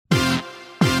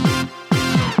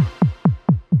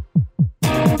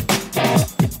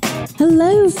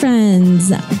Hello,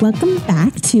 friends. Welcome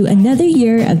back to another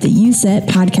year of the USET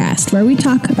podcast, where we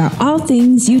talk about all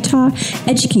things Utah,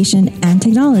 education, and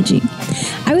technology.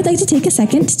 I would like to take a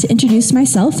second to introduce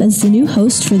myself as the new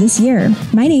host for this year.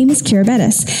 My name is Kira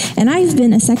Bettis, and I've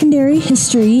been a secondary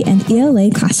history and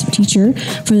ELA classroom teacher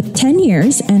for 10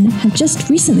 years and have just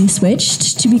recently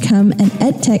switched to become an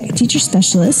EdTech teacher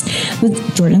specialist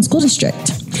with Jordan School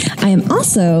District. I am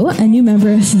also a new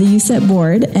member of the USET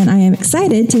board, and I am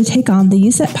excited to take on the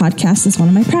USET podcast as one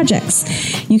of my projects.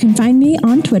 You can find me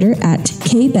on Twitter at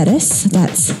kbettis,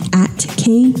 that's at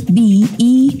KBEDDES,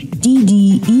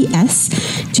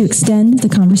 to extend the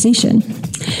conversation.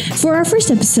 For our first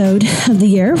episode of the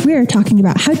year, we are talking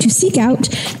about how to seek out,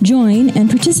 join, and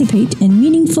participate in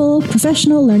meaningful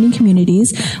professional learning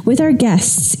communities with our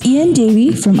guests, Ian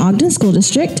Davey from Ogden School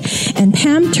District and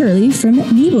Pam Turley from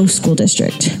Nebo School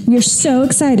District. We are so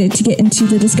excited to get into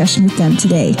the discussion with them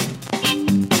today.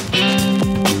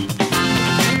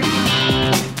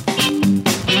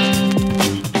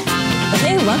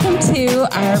 Welcome to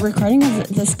our recording of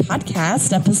this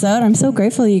podcast episode. I'm so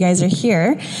grateful you guys are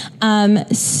here.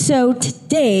 So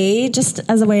today, just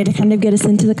as a way to kind of get us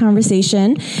into the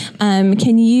conversation,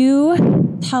 can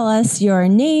you tell us your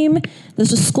name, the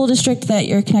school district that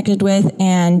you're connected with,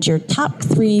 and your top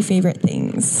 3 favorite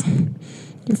things?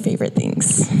 Your favorite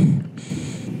things.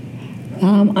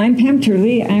 I'm Pam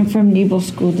Turley. I'm from Nebo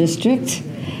School District.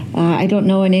 I don't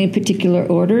know in any particular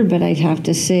order, but I'd have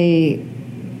to say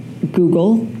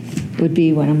Google would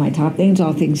be one of my top things,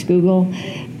 all things Google.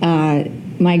 My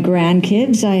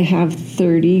grandkids, I have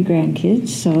 30 grandkids,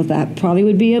 so that probably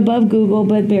would be above Google,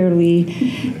 but barely.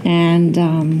 And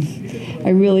I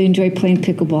really enjoy playing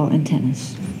pickleball and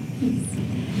tennis.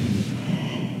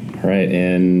 All right,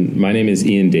 and my name is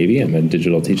Ian Davey. I'm a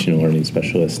digital teaching and learning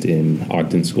specialist in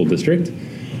Ogden School District.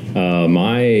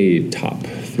 My top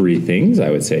 3 things,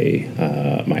 I would say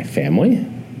my family.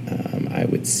 I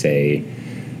would say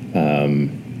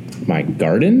my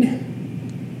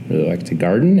garden. Really like to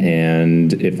garden.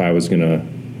 And if I was going to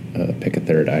pick a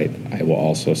third, I will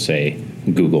also say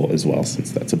Google as well,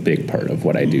 since that's a big part of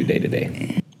what I do day to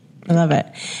day. I love it.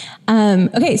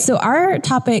 Okay, so our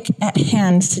topic at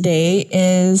hand today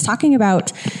is talking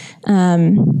about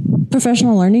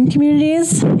professional learning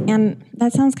communities, and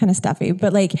that sounds kind of stuffy,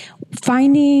 but like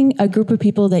finding a group of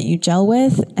people that you gel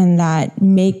with and that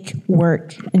make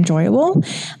work enjoyable.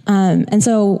 And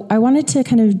so I wanted to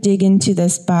kind of dig into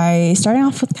this by starting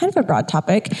off with kind of a broad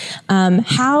topic.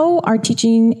 How are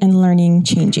teaching and learning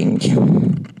changing?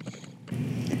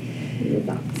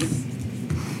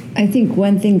 I think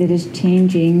one thing that is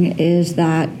changing is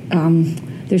that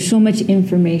there's so much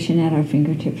information at our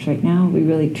fingertips right now. We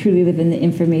really truly live in the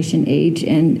information age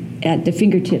and at the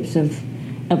fingertips of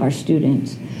our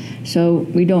students. So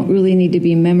we don't really need to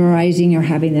be memorizing or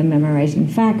having them memorizing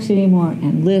facts anymore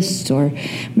and lists or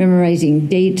memorizing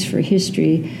dates for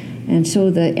history. And so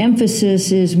the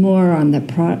emphasis is more on the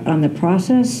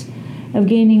process of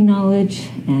gaining knowledge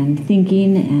and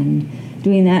thinking and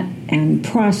doing that and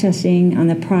processing on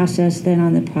the process than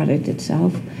on the product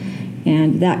itself.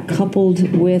 And that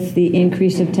coupled with the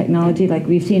increase of technology, like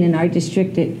we've seen in our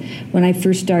district, when I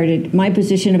first started my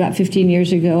position about 15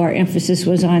 years ago, our emphasis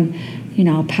was on,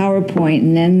 PowerPoint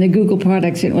and then the Google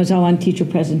products. It was all on teacher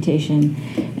presentation.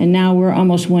 And now we're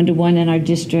almost 1-to-1 in our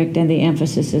district, and the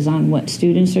emphasis is on what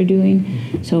students are doing.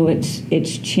 So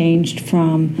it's changed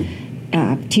from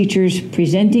teachers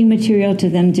presenting material to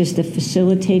them just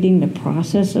facilitating the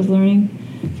process of learning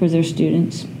for their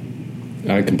students.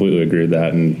 I completely agree with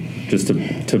that, and just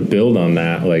to build on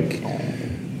that, like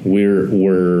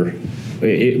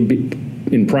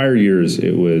in prior years,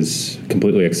 it was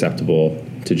completely acceptable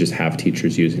to just have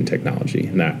teachers using technology,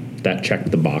 and that checked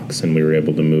the box, and we were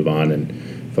able to move on and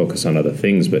focus on other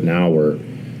things. But now we're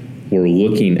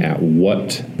looking at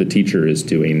what the teacher is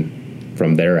doing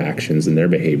from their actions and their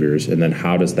behaviors, and then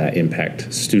how does that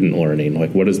impact student learning?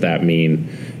 Like, what does that mean?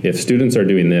 If students are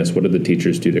doing this, what do the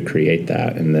teachers do to create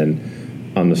that? And then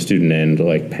on the student end,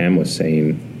 like Pam was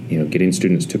saying, getting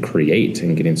students to create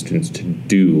and getting students to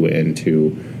do and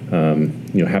to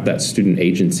have that student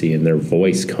agency and their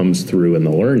voice comes through in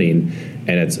the learning.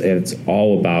 And it's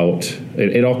all about,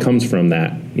 it all comes from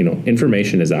that,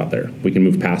 information is out there. We can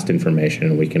move past information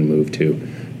and we can move to,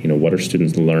 what are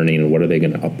students learning and what are they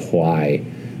going to apply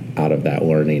out of that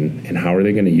learning, and how are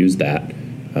they going to use that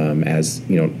as,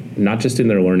 not just in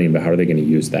their learning, but how are they going to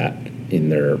use that in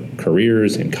their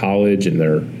careers, in college, in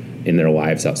their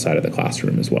lives outside of the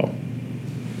classroom as well.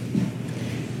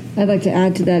 I'd like to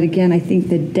add to that again. I think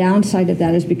the downside of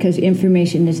that is because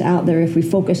information is out there. If we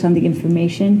focus on the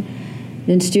information,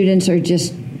 then students are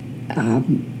just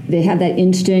they have that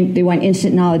they want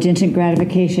instant knowledge, instant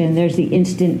gratification. There's the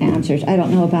instant answers. I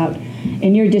don't know about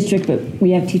in your district, but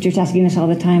we have teachers asking us all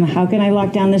the time, how can I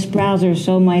lock down this browser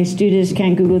so my students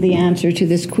can't Google the answer to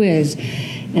this quiz?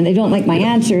 And they don't like my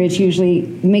answer. It's usually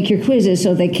make your quizzes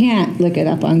so they can't look it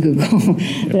up on Google.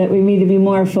 But we need to be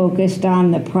more focused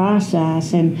on the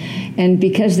process. And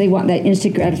because they want that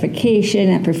instant gratification,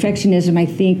 that perfectionism, I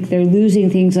think they're losing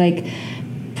things like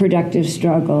productive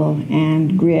struggle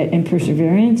and grit and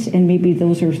perseverance. And maybe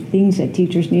those are things that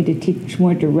teachers need to teach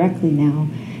more directly now,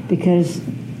 because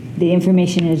the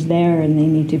information is there and they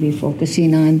need to be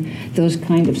focusing on those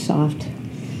kind of soft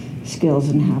skills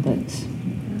and habits.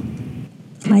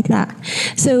 Like that.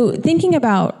 So thinking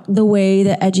about the way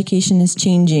that education is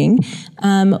changing,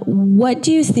 what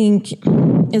do you think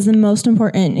is the most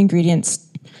important ingredients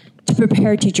to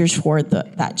prepare teachers for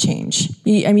that change?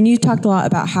 I mean, you've talked a lot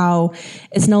about how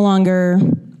it's no longer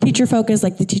teacher focused,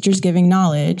 like the teacher's giving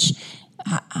knowledge.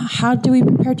 How do we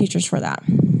prepare teachers for that?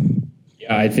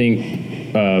 Yeah, I think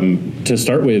to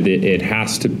start with, it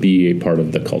has to be a part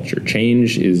of the culture.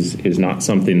 Change is not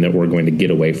something that we're going to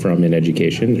get away from in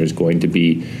education. There's going to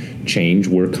be change.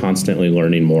 We're constantly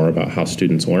learning more about how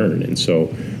students learn. And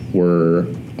so we're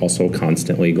also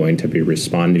constantly going to be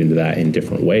responding to that in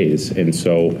different ways. And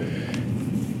so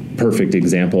perfect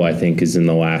example, I think, is in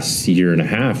the last year and a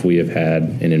half, we have had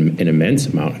an immense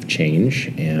amount of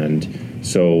change. And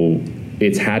so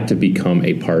it's had to become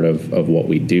a part of what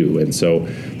we do. And so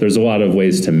there's a lot of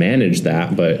ways to manage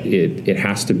that, but it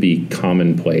has to be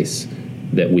commonplace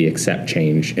that we accept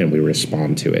change and we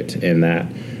respond to it. And that,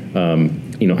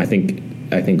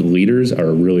 I think leaders are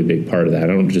a really big part of that. I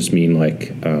don't just mean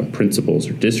like principals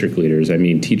or district leaders. I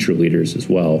mean teacher leaders as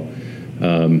well.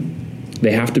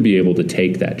 They have to be able to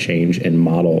take that change and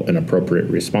model an appropriate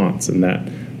response. And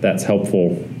that's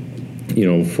helpful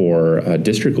for a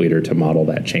district leader to model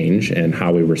that change and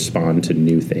how we respond to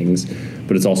new things.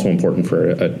 But it's also important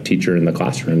for a teacher in the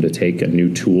classroom to take a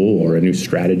new tool or a new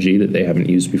strategy that they haven't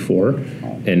used before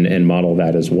and model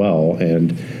that as well.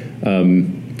 And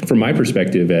from my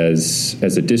perspective as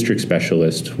a district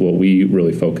specialist, what we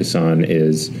really focus on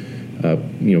is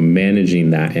managing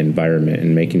that environment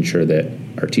and making sure that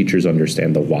our teachers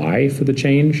understand the why for the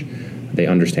change. They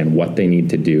understand what they need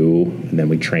to do, and then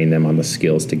we train them on the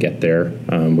skills to get there.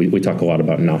 We talk a lot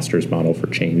about Noster's model for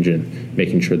change and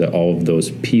making sure that all of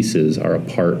those pieces are a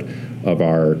part of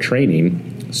our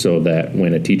training so that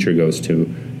when a teacher goes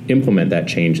to implement that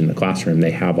change in the classroom,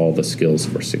 they have all the skills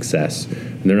for success.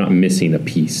 And they're not missing a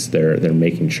piece. They're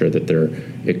making sure that they're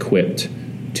equipped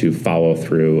to follow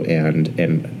through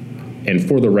and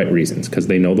for the right reasons, because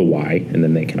they know the why, and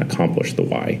then they can accomplish the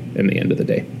why in the end of the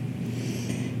day.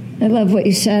 I love what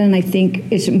you said, and I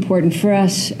think it's important for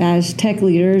us as tech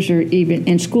leaders or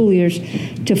even school leaders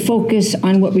to focus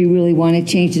on what we really want to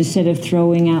change instead of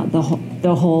throwing out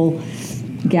the whole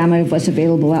gamut of what's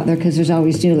available out there, because there's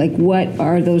always new, like what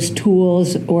are those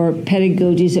tools or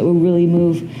pedagogies that will really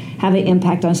have an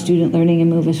impact on student learning and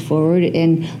move us forward,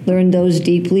 and learn those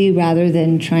deeply rather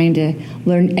than trying to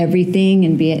learn everything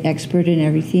and be an expert in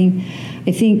everything.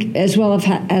 I think as well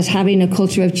as having a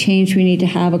culture of change, we need to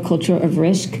have a culture of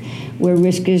risk where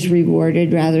risk is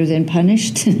rewarded rather than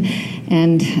punished,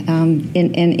 and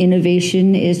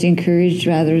innovation is encouraged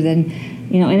rather than,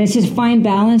 and it's just fine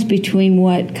balance between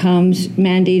what comes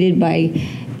mandated by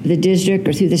the district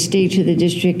or through the state to the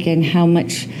district and how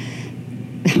much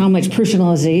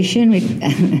personalization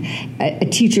a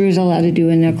teacher is allowed to do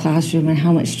in their classroom and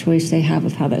how much choice they have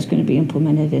of how that's going to be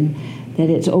implemented, and that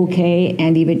it's okay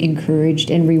and even encouraged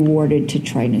and rewarded to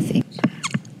try new things.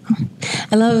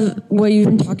 I love what you've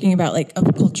been talking about, like a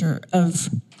culture of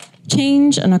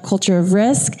change and a culture of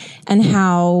risk, and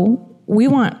how we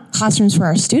want classrooms for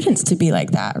our students to be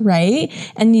like that, right?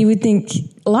 And you would think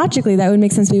logically that would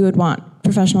make sense. We would want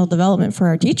professional development for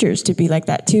our teachers to be like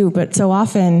that too, but so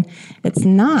often it's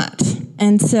not.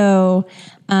 And so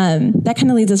that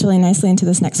kind of leads us really nicely into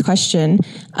this next question.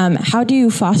 How do you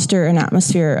foster an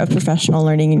atmosphere of professional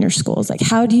learning in your schools? Like,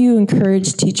 how do you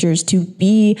encourage teachers to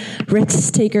be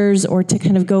risk takers or to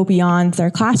kind of go beyond their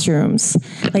classrooms?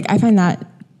 Like, I find that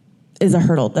is a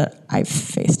hurdle that I've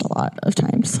faced a lot of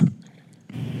times.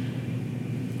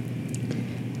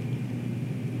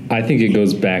 I think it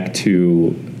goes back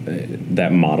to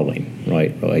that modeling,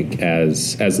 right? Like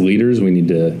as leaders,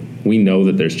 we know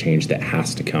that there's change that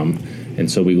has to come. And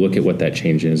so we look at what that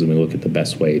change is and we look at the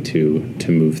best way to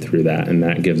move through that. And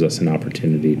that gives us an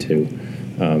opportunity to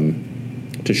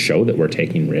show that we're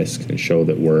taking risks and show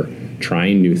that we're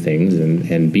trying new things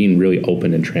and being really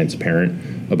open and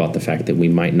transparent about the fact that we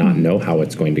might not know how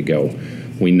it's going to go.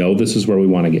 We know this is where we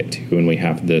want to get to, and we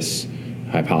have this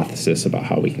hypothesis about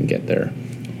how we can get there.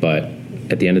 But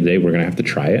at the end of the day, we're going to have to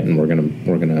try it, and we're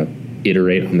going to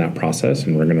iterate on that process,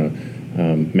 and we're going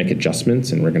to make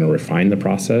adjustments, and we're going to refine the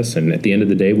process. And at the end of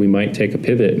the day, we might take a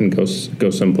pivot and go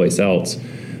someplace else.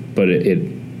 But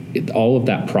all of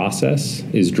that process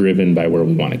is driven by where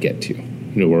we want to get to.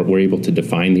 We're able to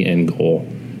define the end goal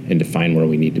and define where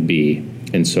we need to be.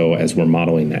 And so as we're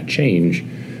modeling that change,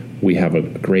 we have a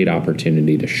great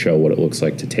opportunity to show what it looks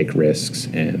like to take risks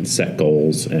and set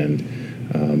goals, and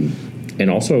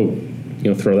also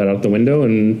throw that out the window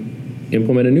and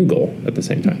implement a new goal at the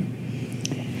same time.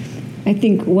 I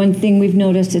think one thing we've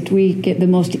noticed that we get the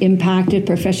most impacted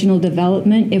professional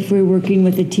development if we're working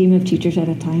with a team of teachers at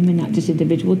a time and not just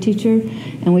individual teacher,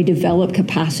 and we develop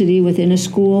capacity within a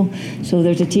school. So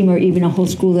there's a team or even a whole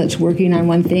school that's working on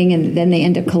one thing, and then they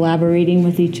end up collaborating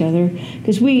with each other.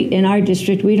 Because in our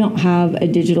district, we don't have a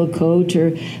digital coach or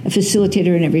a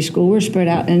facilitator in every school. We're spread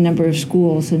out in a number of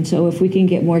schools. And so if we can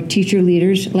get more teacher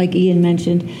leaders, like Ian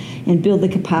mentioned, and build the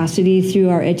capacity through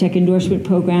our EdTech endorsement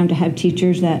program to have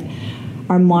teachers that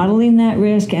are modeling that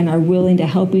risk and are willing to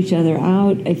help each other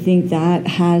out, I think that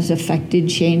has affected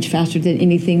change faster than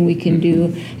anything we can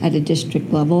do at a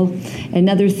district level.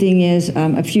 Another thing is,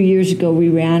 a few years ago, we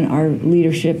ran our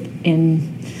leadership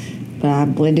in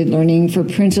blended learning for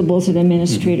principals and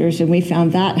administrators, and we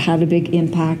found that had a big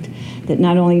impact. That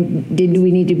not only did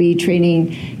we need to be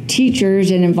training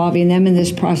teachers and involving them in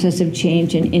this process of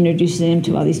change and introducing them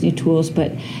to all these new tools,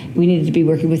 but we needed to be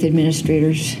working with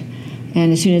administrators.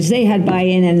 And as soon as they had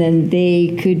buy-in, and then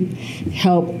they could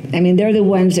help, they're the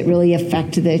ones that really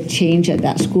affect the change at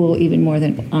that school even more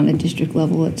than on a district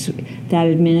level. It's that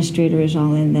administrator is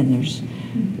all in, then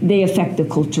they affect the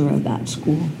culture of that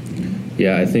school.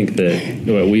 Yeah, I think that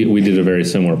we did a very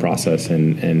similar process,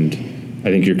 and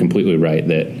I think you're completely right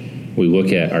that we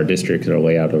look at our district, our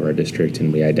layout of our district,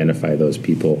 and we identify those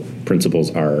people.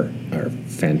 Principals are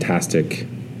fantastic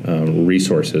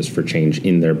resources for change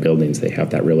in their buildings. They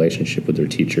have that relationship with their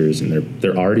teachers, and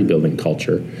they're already building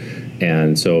culture.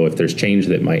 And so if there's change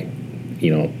that might,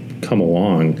 come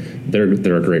along, they're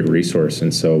a great resource.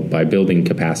 And so by building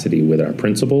capacity with our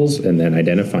principals and then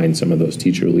identifying some of those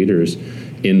teacher leaders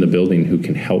in the building who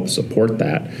can help support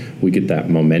that, we get that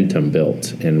momentum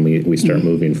built, and we start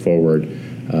moving forward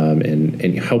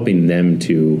and helping them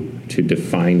to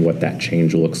define what that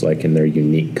change looks like in their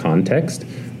unique context,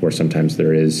 where sometimes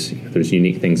there's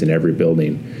unique things in every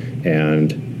building,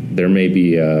 and there may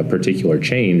be a particular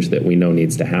change that we know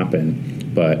needs to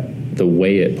happen, but the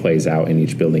way it plays out in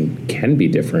each building can be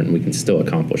different, and we can still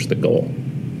accomplish the goal.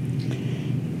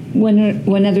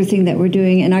 One other thing that we're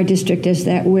doing in our district is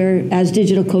that as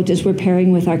digital coaches, we're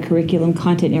pairing with our curriculum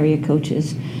content area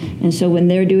coaches. And so when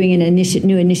they're doing an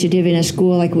new initiative in a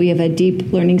school, like we have a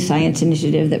deep learning science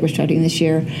initiative that we're starting this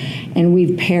year, and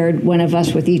we've paired one of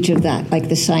us with each of that, like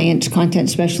the science content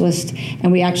specialist,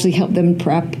 and we actually help them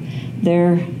prep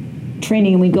their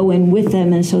training, and we go in with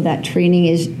them, and so that training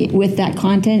is with that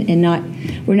content,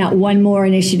 and we're not one more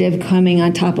initiative coming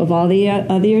on top of all the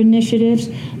other initiatives,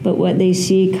 but what they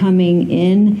see coming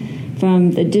in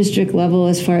from the district level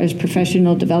as far as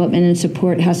professional development and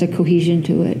support has a cohesion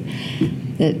to it.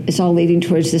 That it's all leading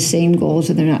towards the same goals,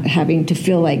 and they're not having to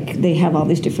feel like they have all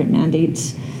these different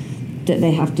mandates that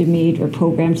they have to meet or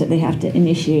programs that they have to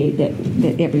initiate,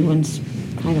 that everyone's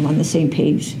kind of on the same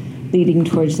page, leading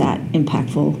towards that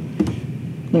impactful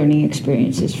learning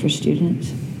experiences for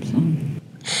students. So.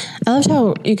 I loved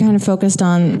how you kind of focused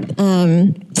on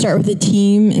start with a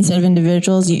team instead of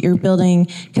individuals. You're building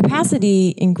capacity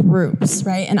in groups,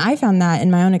 right? And I found that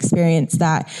in my own experience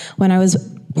that when I was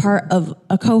part of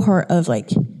a cohort of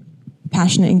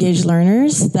passionate, engaged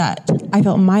learners, that I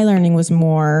felt my learning was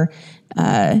more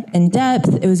in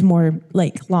depth. It was more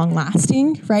long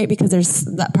lasting, right? Because there's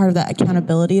that part of that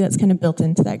accountability that's kind of built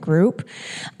into that group.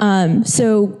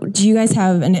 So do you guys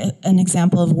have an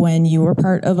example of when you were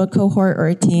part of a cohort or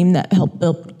a team that helped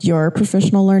build your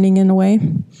professional learning in a way?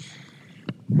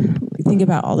 Think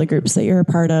about all the groups that you're a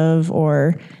part of,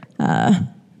 or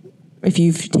if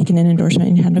you've taken an endorsement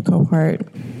and you had a cohort.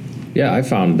 Yeah, I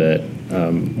found that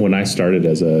when I started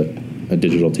as a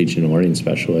digital teaching and learning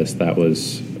specialist, that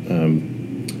was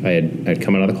I'd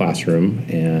come out of the classroom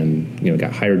and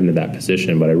got hired into that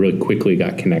position, but I really quickly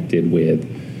got connected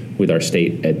with our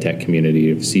state ed tech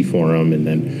community of C-Forum, and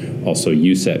then also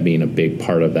USET being a big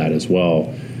part of that as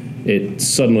well. It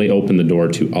suddenly opened the door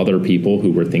to other people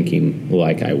who were thinking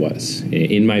like I was.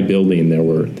 In my building,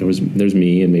 there's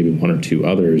me and maybe one or two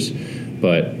others,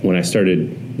 but when I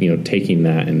started taking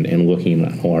that and looking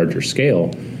at a larger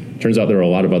scale, turns out there are a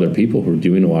lot of other people who are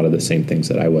doing a lot of the same things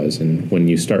that I was. And when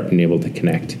you start being able to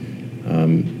connect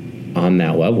on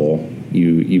that level,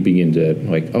 you begin to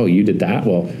like, oh, you did that?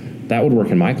 Well, that would work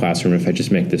in my classroom if I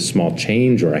just make this small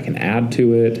change, or I can add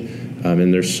to it.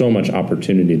 And there's so much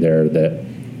opportunity there that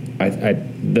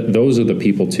those are the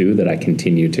people too that I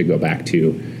continue to go back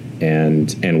to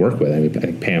and work with. I mean, I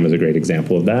think Pam is a great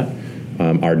example of that.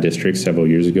 Our district several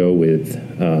years ago with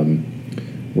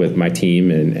my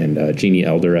team and Jeannie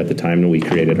Elder at the time, we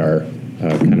created our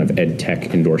kind of ed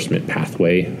tech endorsement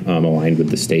pathway aligned with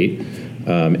the state.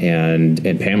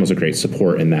 And Pam was a great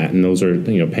support in that. And those are,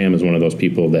 Pam is one of those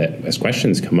people that as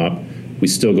questions come up, we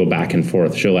still go back and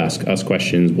forth. She'll ask us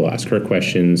questions, we'll ask her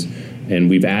questions, and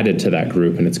we've added to that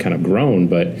group, and it's kind of grown,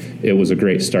 but it was a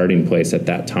great starting place at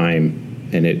that time,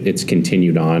 and it's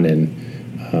continued on and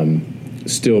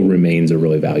still remains a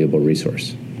really valuable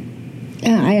resource.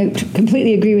 I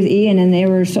completely agree with Ian, and they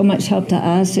were so much help to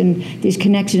us, and these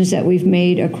connections that we've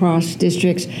made across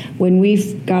districts. When we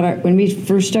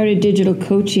first started digital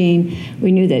coaching,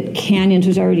 we knew that Canyons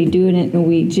was already doing it, and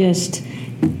we just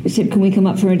said, can we come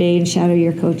up for a day and shadow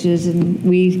your coaches? And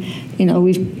we've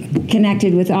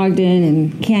connected with Ogden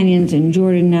and Canyons and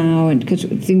Jordan now, and because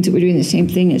things that we're doing the same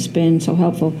thing, it's been so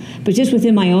helpful. But just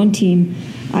within my own team,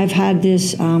 I've had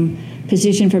this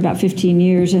position for about 15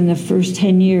 years, and the first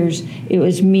 10 years it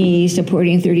was me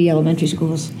supporting 30 elementary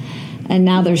schools, and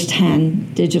now there's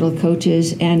 10 digital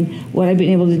coaches. And what I've been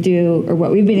able to do, or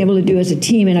what we've been able to do as a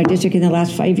team in our district in the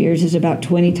last 5 years, is about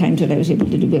 20 times what I was able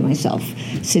to do by myself,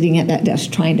 sitting at that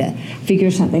desk trying to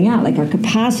figure something out. Like, our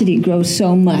capacity grows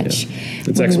so much. Yeah.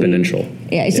 It's exponential.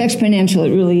 It's exponential.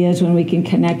 It really is, when we can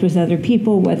connect with other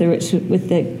people, whether it's with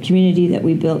the community that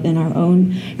we built in our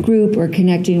own group or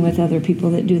connecting with other people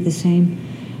that do the same.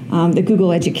 The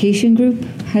Google Education Group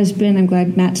has been, I'm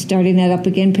glad Matt's starting that up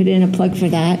again, put in a plug for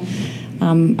that.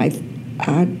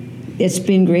 It's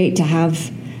been great to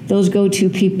have those go-to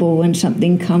people when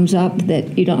something comes up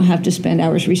that you don't have to spend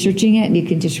hours researching it, and you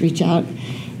can just reach out,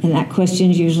 and that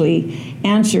question's usually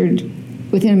answered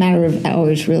within a matter of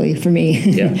hours, really, for me.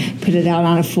 Yeah. Put it out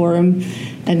on a forum,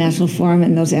 a national forum,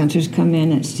 and those answers come in.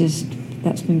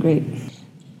 That's been great.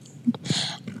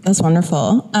 That's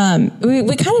wonderful.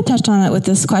 We kind of touched on it with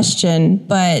this question,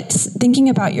 but thinking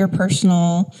about your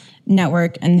personal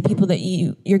network and the people that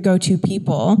your go-to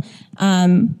people,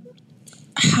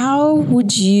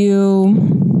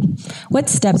 what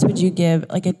steps would you give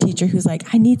like a teacher who's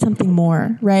like, I need something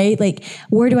more, right? Like,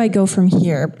 where do I go from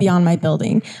here beyond my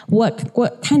building? What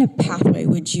kind of pathway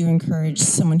would you encourage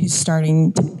someone who's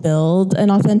starting to build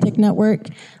an authentic network?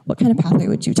 What kind of pathway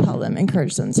would you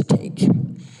encourage them to take?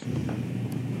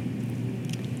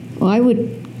 Well,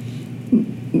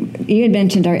 you had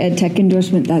mentioned our ed tech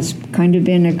endorsement. That's kind of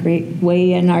been a great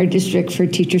way in our district for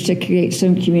teachers to create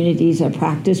some communities of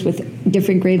practice with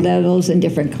different grade levels and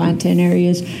different content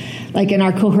areas. Like in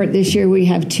our cohort this year, we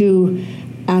have 2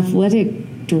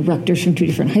 athletic directors from 2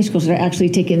 different high schools that are actually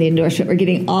taking the endorsement. We're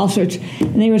getting all sorts,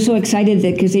 and they were so excited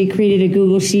that because they created a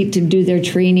Google Sheet to do their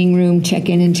training room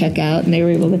check-in and check-out, and they were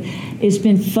able to. It's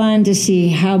been fun to see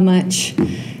how much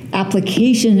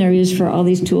application there is for all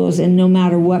these tools, and no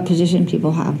matter what position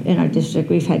people have in our district.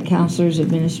 We've had counselors,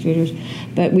 administrators,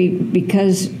 but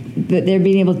because they're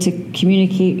being able to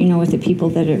communicate, with the people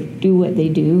that do what they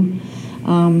do.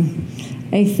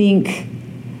 I think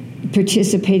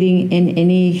participating in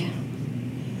any,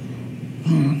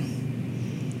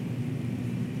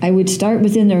 I would start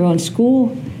within their own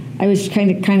school. I was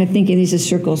kind of thinking these as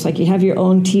circles, like you have your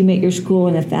own team at your school,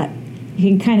 and if that, you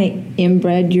can kind of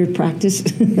embed your practice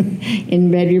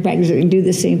and do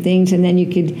the same things, and then you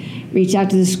could reach out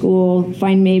to the school,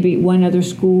 find maybe one other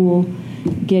school,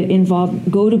 get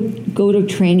involved, go to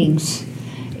trainings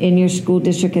in your school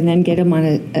district, and then get them on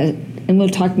and we'll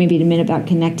talk maybe in a minute about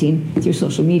connecting through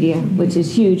social media, which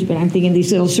is huge, but I'm thinking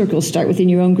these little circles start within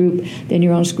your own group, then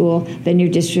your own school, then your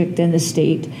district, then the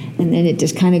state, and then it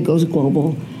just kind of goes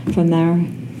global from there.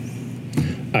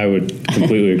 I would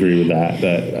completely agree with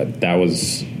that. That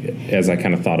was, as I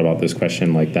kind of thought about this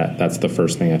question, like that's the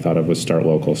first thing I thought of was start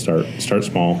local, start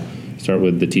small, start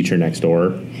with the teacher next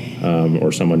door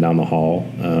or someone down the hall,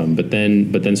 but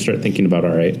then start thinking about,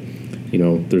 all right,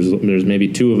 there's maybe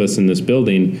 2 of us in this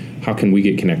building. How can we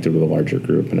get connected with a larger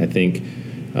group? And I think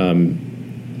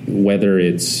whether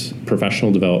it's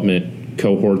professional development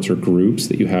cohorts or groups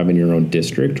that you have in your own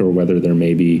district, or whether there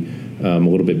may be a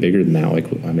little bit bigger than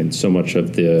that. So much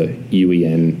of the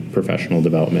UEN professional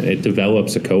development, it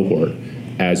develops a cohort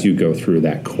as you go through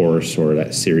that course or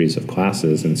that series of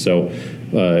classes. And so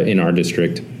in our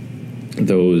district,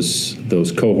 those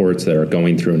cohorts that are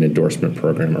going through an endorsement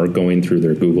program or going through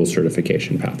their Google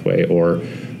certification pathway, or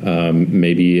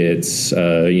maybe it's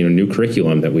new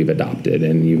curriculum that we've adopted,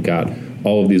 and you've got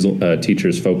all of these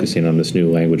teachers focusing on this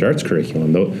new language arts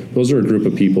curriculum. Those are a group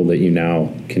of people that you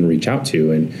now can reach out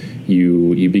to, and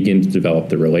you begin to develop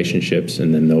the relationships,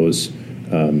 and then those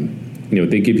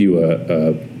they give you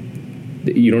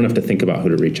you don't have to think about who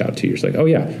to reach out to. You're just like, oh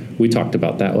yeah, we talked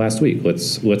about that last week.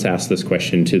 Let's ask this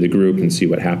question to the group and see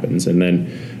what happens. And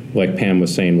then, like Pam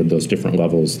was saying, with those different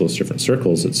levels, those different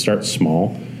circles, it starts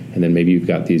small, and then maybe you've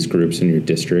got these groups in your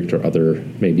district or other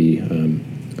maybe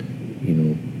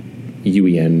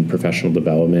UEN professional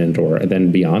development, or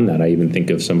then beyond that, I even think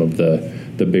of some of the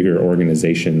bigger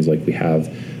organizations, like we have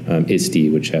ISTE,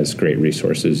 which has great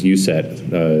resources.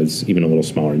 USET is even a little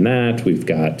smaller than that. We've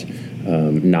got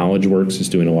KnowledgeWorks is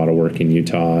doing a lot of work in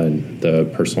Utah and the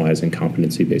personalized and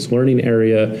competency-based learning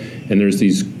area. And there's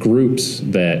these groups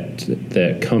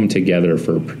that come together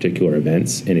for particular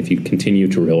events. And if you continue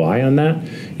to rely on that,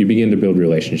 you begin to build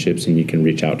relationships, and you can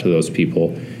reach out to those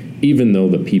people, even though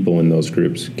the people in those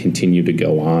groups continue to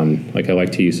go on. Like I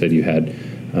liked how you said you had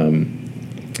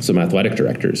some athletic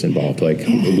directors involved. Like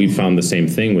we've found the same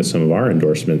thing with some of our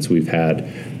endorsements. We've had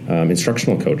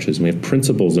instructional coaches, and we have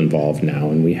principals involved now,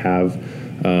 and we have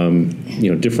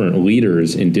different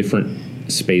leaders in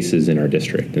different spaces in our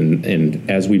district. And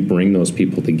as we bring those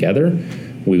people together,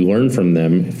 we learn from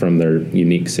them, from their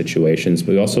unique situations,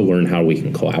 but we also learn how we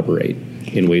can collaborate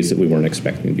in ways that we weren't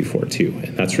expecting before too.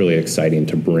 And that's really exciting,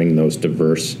 to bring those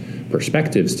diverse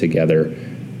perspectives together,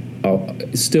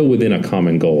 still within a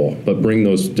common goal, but bring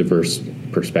those diverse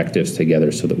perspectives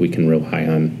together so that we can rely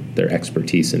on their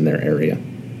expertise in their area.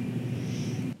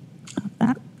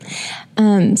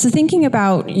 So thinking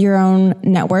about your own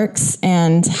networks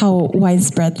and how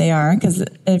widespread they are, because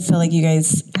I feel like you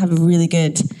guys have a really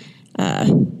good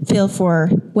feel for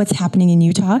what's happening in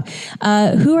Utah.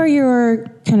 Who are your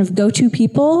kind of go-to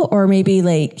people, or maybe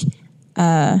like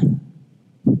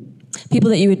people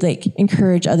that you would like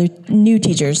encourage other new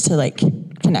teachers to like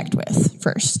connect with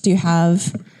first? Do you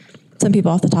have some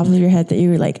people off the top of your head that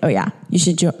you were like, oh yeah, you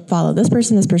should follow this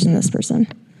person, this person, this person?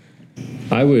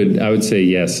 I would say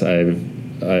yes.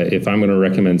 If I'm going to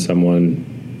recommend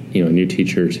someone, a new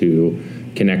teacher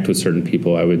to connect with certain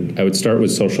people, I would start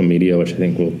with social media, which I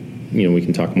think we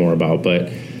can talk more about. But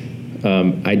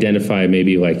identify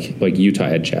maybe like Utah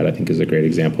EdChat, I think is a great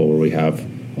example, where we have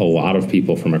a lot of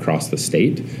people from across the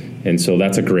state, and so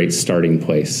that's a great starting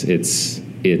place.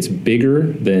 It's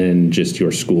bigger than just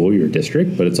your school, your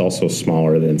district, but it's also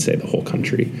smaller than, say, the whole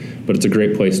country. But it's a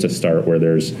great place to start, where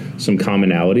there's some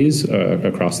commonalities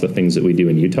across the things that we do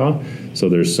in Utah. So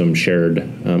there's some shared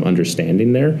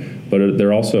understanding there. But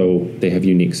they have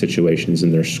unique situations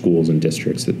in their schools and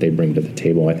districts that they bring to the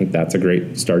table. I think that's a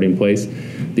great starting place.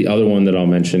 The other one that I'll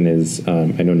mention is, I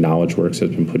know KnowledgeWorks has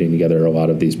been putting together a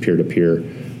lot of these peer-to-peer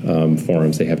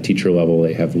forums. They have teacher level,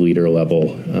 they have leader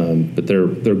level, but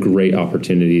they're great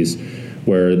opportunities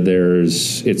where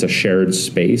it's a shared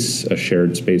space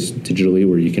digitally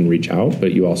where you can reach out,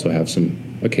 but you also have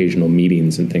some occasional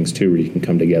meetings and things too, where you can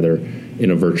come together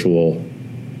in a virtual,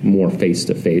 more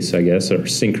face-to-face, I guess, or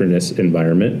synchronous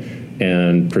environment,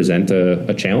 and present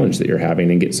a challenge that you're having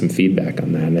and get some feedback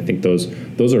on that. And I think those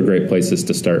are great places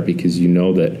to start, because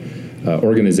that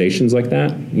organizations like that,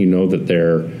 that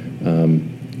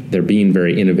they're being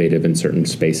very innovative in certain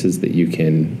spaces that you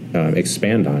can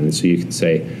expand on. And so you can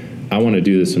say, I want to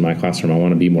do this in my classroom. I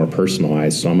want to be more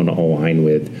personalized, so I'm going to align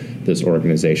with this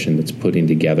organization that's putting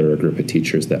together a group of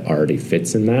teachers that already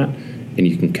fits in that. And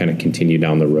you can kind of continue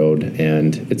down the road.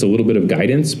 And it's a little bit of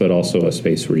guidance, but also a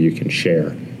space where you can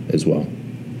share as well.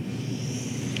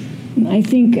 I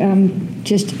think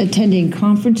just attending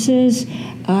conferences,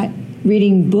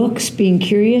 reading books, being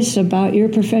curious about your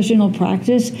professional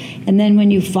practice, and then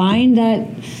when you find that,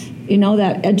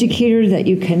 that educator that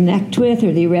you connect with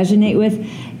or that you resonate with,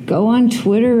 go on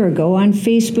Twitter or go on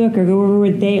Facebook or go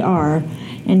wherever they are,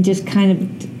 and just kind of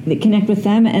connect with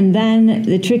them. And then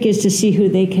the trick is to see who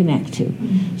they connect to.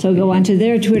 So go onto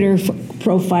their Twitter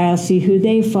profile, see who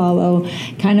they follow,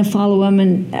 kind of follow them.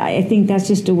 And I think that's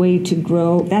just a way to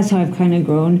grow. That's how I've kind of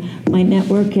grown my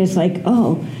network, is like,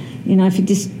 if you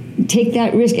just take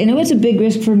that risk. I know it's a big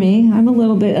risk for me. I'm a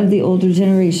little bit of the older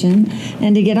generation,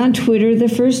 and to get on Twitter the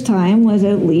first time was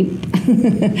a leap,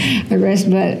 a risk.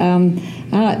 But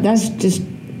that's just,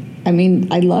 I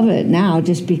love it now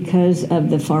just because of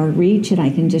the far reach, and I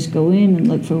can just go in and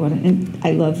look for and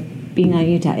I love being on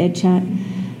Utah EdChat.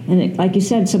 And like you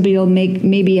said, somebody will make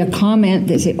maybe a comment.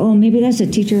 They say, oh, maybe that's a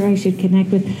teacher I should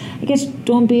connect with. I guess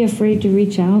don't be afraid to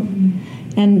reach out.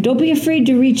 And don't be afraid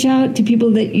to reach out to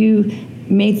people that you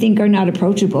may think are not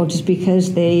approachable just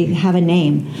because they have a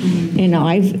name. Mm-hmm. You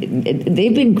know,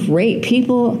 they've been great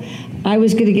people. I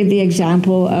was going to give the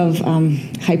example of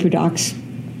HyperDocs.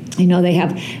 You know,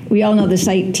 we all know the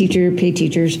site Teacher Pay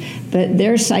Teachers, but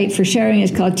their site for sharing is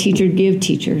called Teacher Give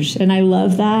Teachers. And I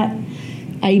love that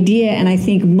idea, and I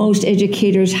think most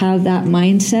educators have that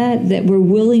mindset that we're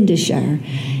willing to share.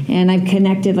 And I've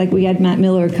connected, like we had Matt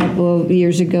Miller a couple of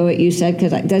years ago at USED,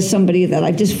 because that's somebody that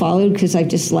I've just followed because I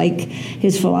just like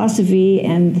his philosophy,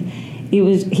 and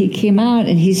he came out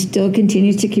and he still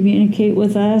continues to communicate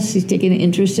with us. He's taking an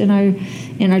interest in our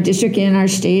district and our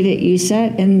state at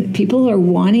USET, and people are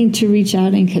wanting to reach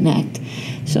out and connect.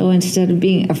 So instead of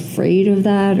being afraid of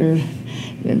that, or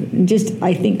just,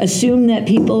 I think, assume that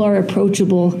people are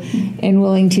approachable and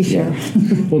willing to share.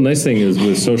 Well, nice thing is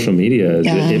with social media is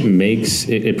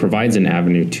it provides an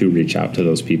avenue to reach out to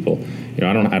those people. You know,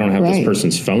 I don't have this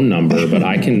person's phone number, but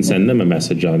I can send them a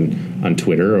message on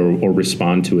Twitter or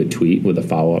respond to a tweet with a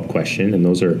follow-up question. And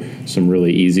those are some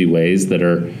really easy ways that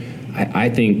are, I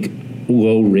think,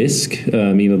 low risk.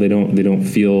 You know, they don't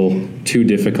feel too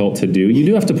difficult to do. You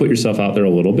do have to put yourself out there a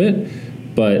little bit,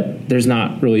 but there's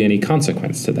not really any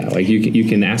consequence to that. Like you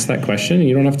can ask that question and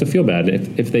you don't have to feel bad.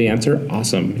 If they answer,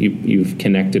 awesome. You've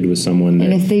connected with someone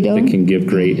that can give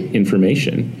great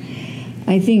information.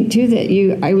 I think too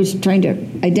that I was trying to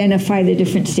identify the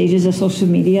different stages of social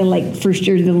media, like first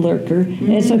year the lurker. Mm-hmm.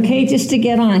 And it's okay just to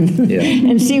get on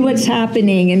and see what's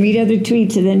happening and read other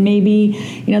tweets, and then maybe,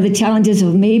 you know, the challenges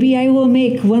of maybe I will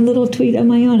make one little tweet on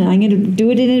my own and I'm going to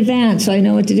do it in advance so I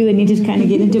know what to do, and you just kind of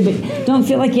get into it. But don't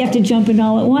feel like you have to jump in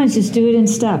all at once. Just do it in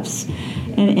steps.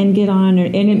 And get on.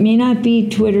 And it may not be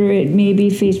Twitter, it may be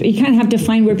Facebook. You kind of have to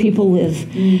find where people live.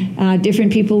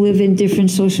 Different people live in different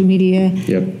social media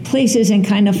places, and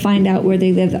kind of find out where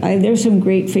they live. There's some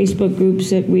great Facebook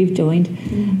groups that we've joined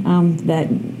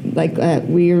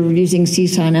we are using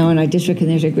Seesaw now in our district, and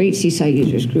there's a great Seesaw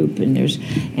users group,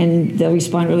 and they'll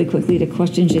respond really quickly to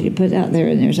questions that you put out there,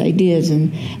 and there's ideas,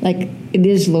 and it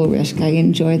is low risk. I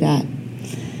enjoy that.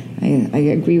 I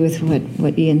agree with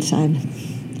what Ian said.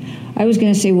 I was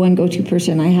going to say one go-to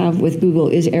person I have with Google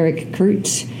is Eric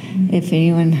Kurtz, if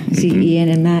anyone see Ian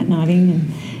and Matt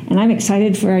nodding. And I'm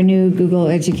excited for our new Google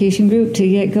Education group to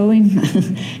get going.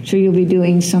 I'm sure you'll be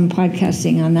doing some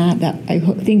podcasting on that. I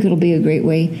think it'll be a great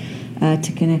way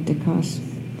to connect across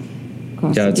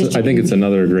the district. I think it's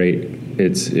another great,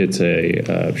 it's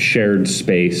a shared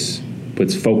space, but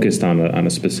it's focused on a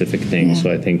specific thing. Yeah.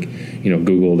 So I think, you know,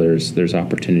 Google, there's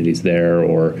opportunities there,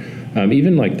 or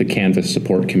even like the Canvas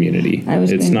support community.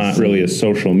 It's not really a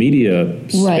social media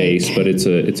space, but it's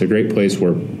a great place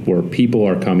where people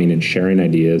are coming and sharing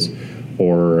ideas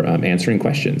or answering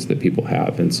questions that people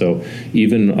have. And so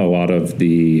even a lot of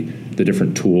the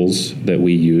different tools that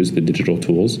we use, the digital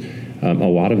tools, a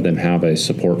lot of them have a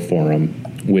support forum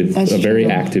with a very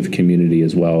active community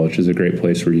as well, which is a great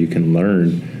place where you can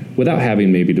learn without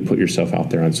having maybe to put yourself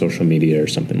out there on social media or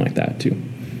something like that too.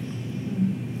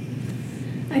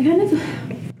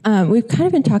 We've kind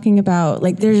of been talking about,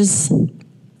 like, there's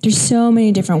so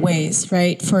many different ways,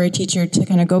 right, for a teacher to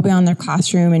kind of go beyond their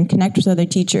classroom and connect with other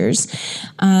teachers.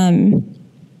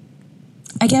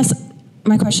 I guess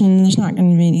my question, there's not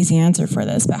going to be an easy answer for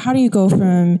this, but how do you go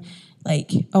from,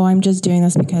 like, oh, I'm just doing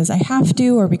this because I have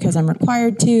to or because I'm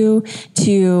required to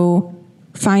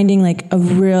finding, like, a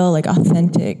real, like,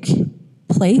 authentic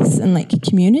place and, like,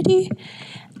 community?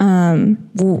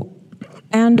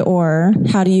 And or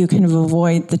how do you kind of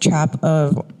avoid the trap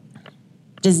of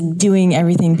just doing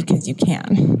everything because you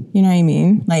can? You know what I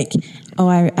mean? Like, oh,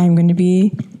 I'm going to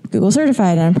be Google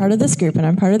certified, and I'm part of this group, and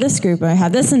I'm part of this group, and I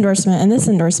have this endorsement and this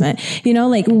endorsement. You know,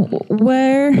 like,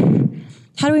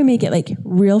 how do we make it, like,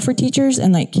 real for teachers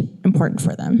and, like, important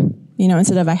for them? You know,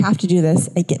 instead of I have to do this,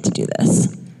 I get to do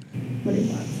this. What are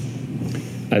your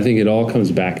thoughts? I think it all comes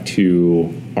back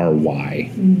to our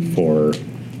why for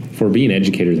being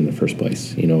educators in the first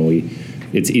place. You know,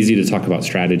 it's easy to talk about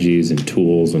strategies and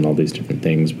tools and all these different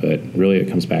things, but really it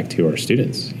comes back to our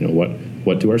students. You know,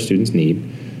 what do our students need?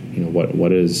 You know,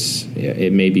 what is,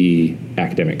 it may be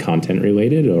academic content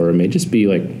related, or it may just be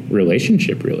like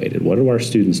relationship related. What do our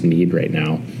students need right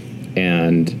now?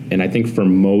 And I think for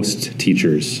most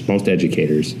teachers, most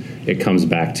educators, it comes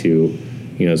back to,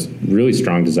 you know, really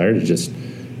strong desire to just,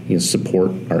 you know,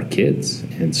 support our kids.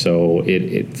 And so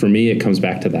it for me, it comes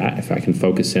back to that. If I can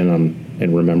focus in on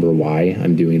and remember why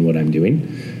I'm doing what I'm doing,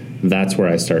 that's where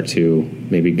I start to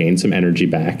maybe gain some energy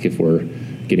back if we're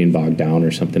getting bogged down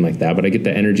or something like that. But I get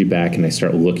the energy back and I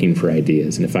start looking for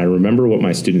ideas. And if I remember what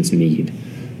my students need,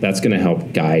 that's going to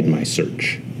help guide my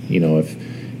search. You know,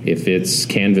 If it's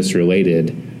Canvas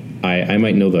related, I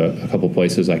might know a couple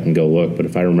places I can go look, but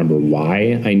if I remember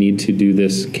why I need to do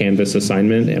this Canvas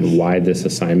assignment and why this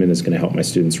assignment is going to help my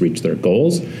students reach their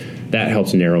goals, that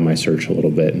helps narrow my search a little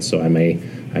bit. And so I may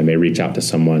reach out to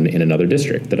someone in another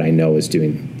district that I know is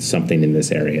doing something in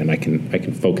this area, and I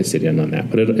can focus it in on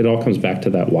that. But it all comes back to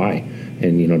that why,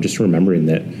 and just remembering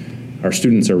that our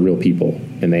students are real people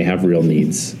and they have real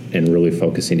needs, and really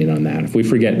focusing in on that. If we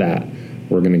forget that,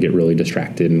 we're going to get really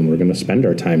distracted, and we're going to spend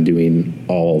our time doing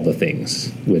all the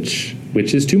things, which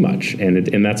is too much,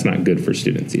 and that's not good for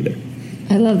students either.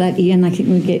 I love that, Ian. I think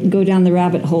we go down the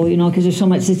rabbit hole, because there's so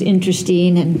much that's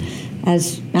interesting. And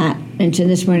as Matt mentioned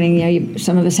this morning,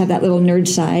 some of us have that little nerd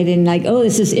side, and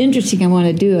this is interesting, I want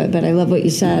to do it. But I love what you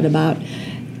said about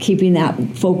keeping that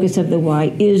focus of the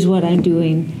why. Is what I'm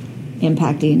doing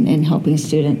impacting and helping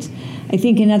students? I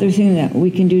think another thing that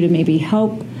we can do to maybe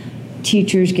help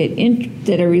teachers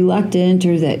that are reluctant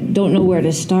or that don't know where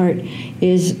to start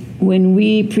is when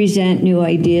we present new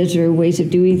ideas or ways of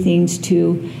doing things,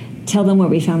 to tell them where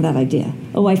we found that idea.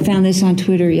 Oh, I found this on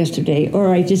Twitter yesterday,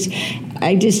 or I just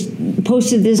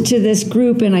posted this to this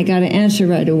group and I got an answer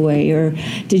right away. Or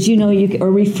did you know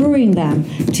or referring them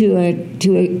to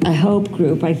a help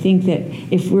group. I think that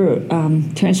if we're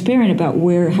transparent about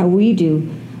how we do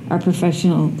our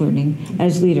professional learning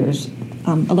as leaders,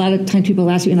 a lot of times people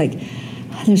ask me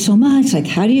there's so much,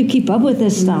 how do you keep up with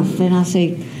this stuff? And I'll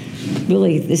say,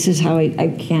 really, this is how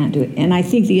I can't do it. And I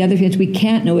think the other thing is we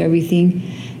can't know everything,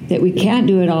 that we can't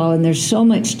do it all, and there's so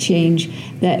much change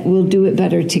that we'll do it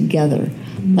better together.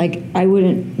 I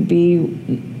wouldn't be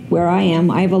where I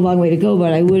am. I have a long way to go,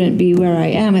 but I wouldn't be where I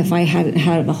am if I hadn't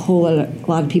had a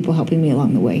lot of people helping me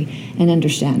along the way and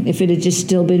understand. If it had just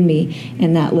still been me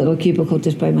in that little cubicle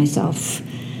just by myself,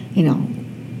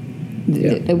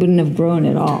 I wouldn't have grown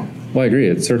at all. Well, I agree.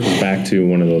 It circles back to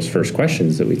one of those first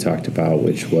questions that we talked about,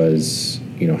 which was,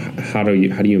 how do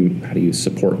you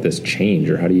support this change,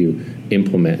 or how do you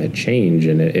implement a change?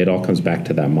 And it all comes back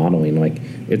to that modeling.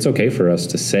 It's okay for us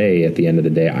to say at the end of the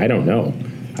day, I don't know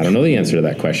the answer to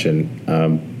that question,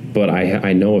 but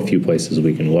I know a few places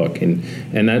we can look, and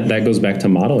that goes back to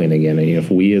modeling again. And if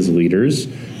we as leaders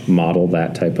model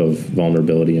that type of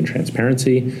vulnerability and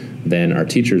transparency, then our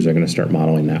teachers are going to start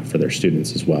modeling that for their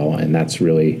students as well. And that's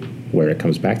really where it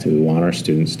comes back to. We want our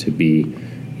students to be,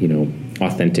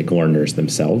 authentic learners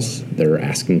themselves. They're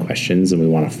asking questions, and we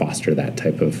want to foster that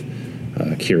type of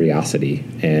curiosity.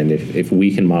 And if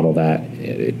we can model that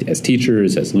as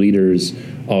teachers, as leaders,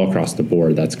 all across the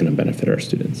board, that's going to benefit our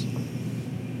students.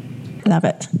 Love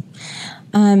it.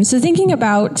 So thinking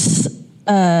about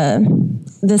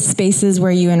the spaces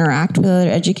where you interact with other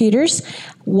educators,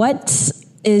 what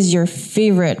is your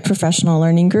favorite professional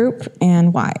learning group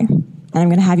and why? And I'm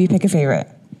going to have you pick a favorite.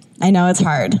 I know it's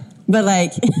hard, but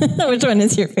which one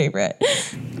is your favorite?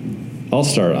 I'll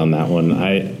start on that one.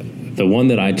 The one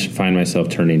that I find myself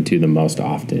turning to the most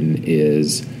often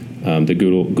is the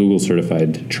Google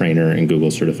Certified Trainer and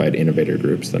Google Certified Innovator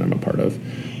groups that I'm a part of.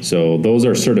 So those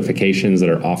are certifications that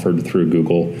are offered through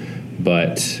Google,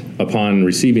 but upon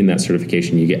receiving that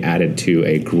certification, you get added to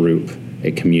a group,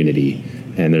 a community,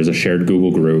 and there's a shared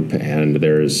Google group, and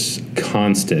there's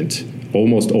constant,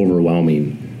 almost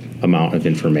overwhelming amount of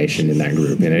information in that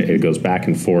group. And it goes back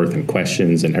and forth and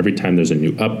questions, and every time there's a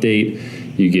new update,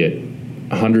 you get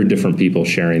 100 different people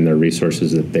sharing their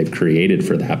resources that they've created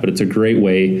for that. But it's a great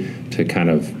way to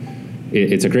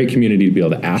it's a great community to be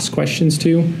able to ask questions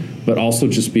to, but also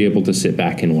just be able to sit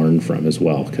back and learn from as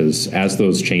well. Because as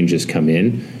those changes come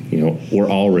in, we're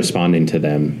all responding to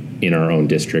them in our own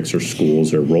districts or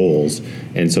schools or roles.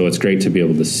 And so it's great to be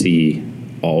able to see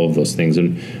all of those things.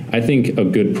 And I think a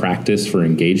good practice for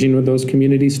engaging with those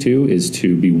communities too is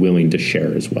to be willing to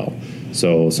share as well.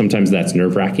 So sometimes that's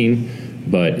nerve-wracking,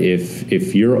 but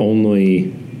if you're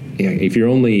only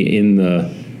in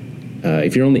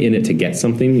it to get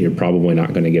something, you're probably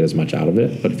not going to get as much out of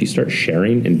it. But if you start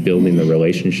sharing and building the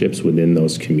relationships within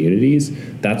those communities,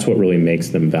 that's what really makes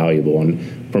them valuable.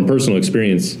 And from personal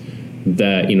experience,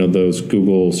 that those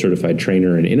Google Certified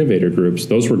Trainer and Innovator groups,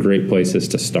 those were great places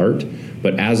to start.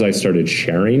 But as I started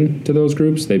sharing to those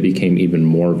groups, they became even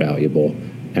more valuable.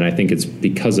 And I think it's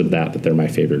because of that they're my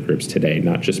favorite groups today,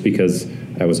 not just because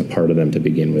I was a part of them to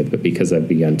begin with, but because I've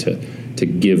begun to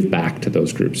give back to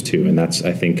those groups too. And that's,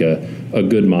 I think, a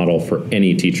good model for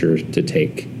any teacher to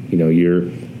take. You're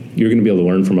going to be able to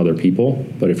learn from other people,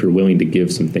 but if you're willing to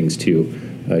give some things too,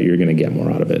 you're going to get more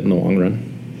out of it in the long run.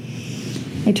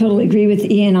 I totally agree with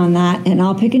Ian on that, and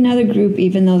I'll pick another group,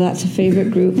 even though that's a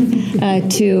favorite group,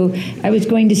 too. I was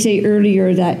going to say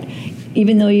earlier that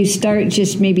even though you start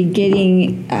just maybe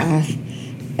getting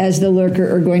as the lurker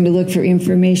or going to look for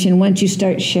information. Once you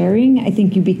start sharing, I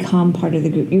think you become part of the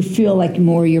group. You feel like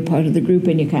more you're part of the group,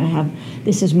 and you kind of have,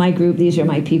 this is my group, these are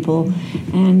my people,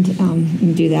 and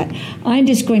you do that. I'm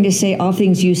just going to say all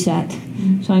things USET.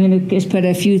 So I'm going to just put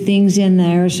a few things in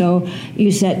there. So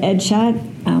USET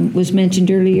EdChat was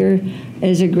mentioned earlier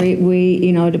as a great way,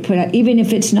 to put out, even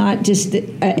if it's not just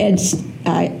EdChat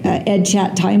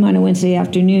time on a Wednesday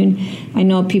afternoon. I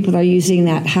know people are using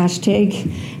that hashtag.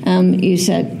 You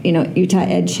said, Utah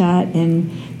EdChat, and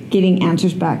getting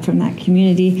answers back from that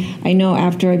community. I know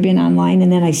after I've been online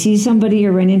and then I see somebody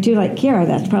or run into, like Kiara,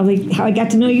 that's probably how I got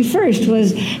to know you first,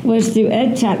 was through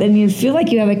EdChat, and you feel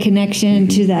like you have a connection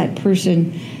to that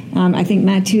person. I think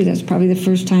Matt too, that's probably the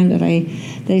first time that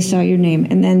they saw your name.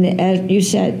 And then you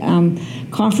said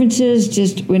conferences,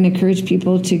 just would encourage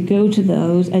people to go to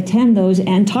those, attend those,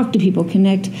 and talk to people,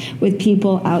 connect with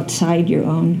people outside your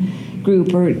own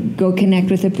group, or go connect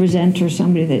with a presenter,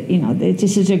 somebody that,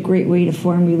 this is a great way to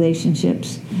form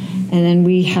relationships. And then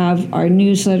we have our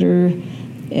newsletter,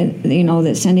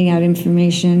 that's sending out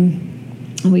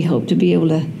information, and we hope to be able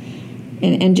to,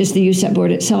 and just the USET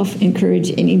board itself, encourage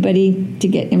anybody to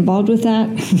get involved with that.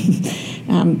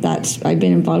 I've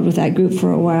been involved with that group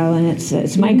for a while, and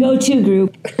it's my go-to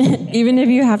group. Even if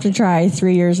you have to try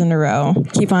 3 years in a row,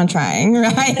 keep on trying,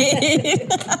 right?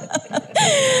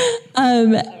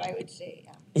 I would say,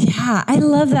 yeah, I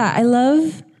love that. I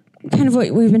love kind of what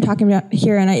we've been talking about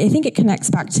here, and I think it connects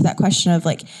back to that question of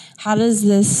like, how do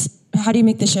you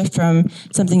make the shift from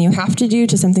something you have to do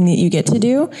to something that you get to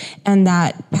do, and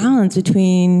that balance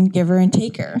between giver and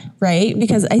taker, right?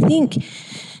 Because I think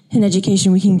in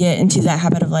education, we can get into that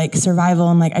habit of like survival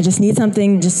and like, I just need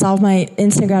something, just solve my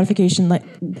instant gratification. Like,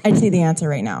 I just need the answer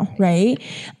right now, right?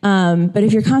 But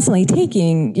if you're constantly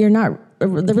taking, the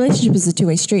relationship is a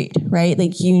two-way street, right?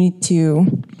 Like, you need to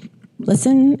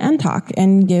listen and talk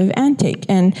and give and take.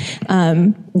 And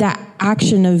that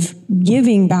action of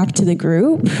giving back to the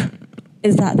group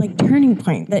is that like turning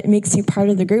point that makes you part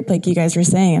of the group, like you guys were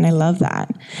saying. And I love that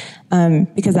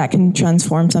because that can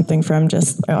transform something from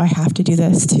just, I have to do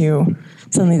this, to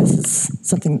suddenly this is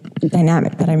something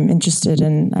dynamic that I'm interested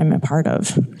in, I'm a part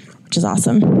of, which is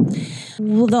awesome.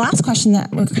 Well, the last question that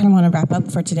we kind of want to wrap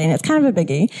up for today, and it's kind of a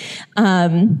biggie,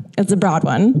 it's a broad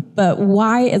one, but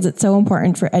why is it so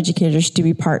important for educators to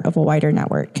be part of a wider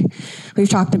network? We've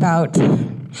talked about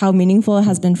how meaningful it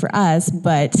has been for us,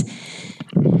 but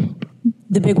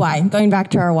the big why, going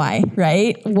back to our why,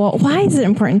 right? Well, why is it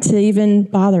important to even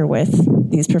bother with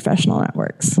these professional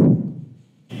networks?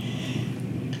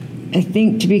 I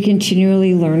think to be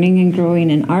continually learning and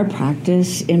growing in our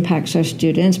practice impacts our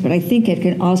students, but I think it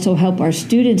can also help our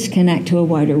students connect to a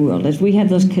wider world. As we have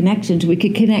those connections, we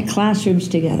could connect classrooms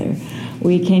together.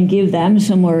 We can give them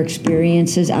some more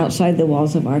experiences outside the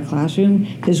walls of our classroom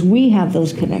because we have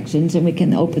those connections, and we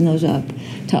can open those up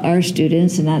to our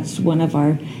students, and that's one of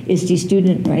our ISTE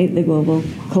student, right, the global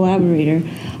collaborator.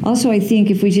 Also, I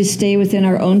think if we just stay within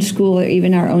our own school or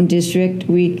even our own district,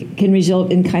 we can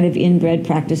result in kind of inbred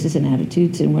practices and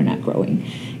attitudes, and we're not growing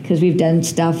because we've done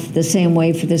stuff the same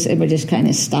way for this, and we're just kind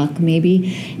of stuck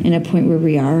maybe in a point where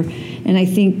we are. And I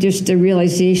think just the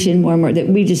realization more and more that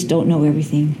we just don't know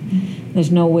everything.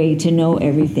 There's no way to know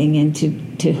everything, and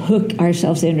to hook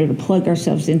ourselves in or to plug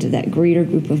ourselves into that greater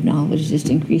group of knowledge just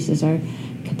increases our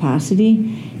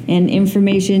capacity. And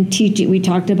information teaching, we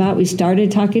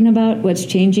started talking about what's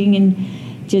changing and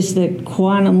just the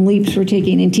quantum leaps we're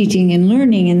taking in teaching and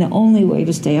learning, and the only way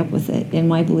to stay up with it, in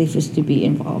my belief, is to be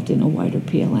involved in a wider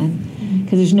PLN.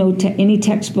 Because there's no any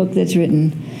textbook that's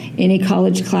written, any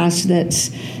college class that's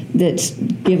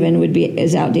given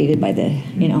is outdated by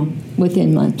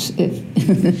within months,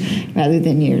 rather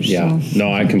than years. Yeah, so.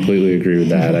 No, I completely agree with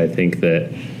that. I think that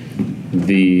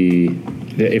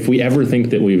if we ever think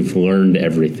that we've learned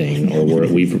everything, or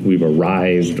we've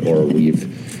arrived, or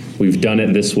we've done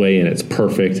it this way and it's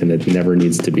perfect and it never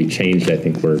needs to be changed, I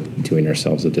think we're doing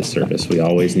ourselves a disservice. We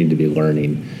always need to be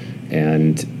learning,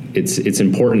 and it's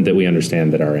important that we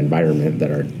understand that our environment, that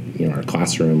our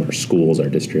classroom, our schools, our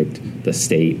district, the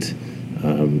state,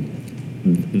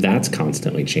 that's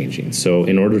constantly changing. So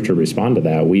in order to respond to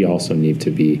that, we also need to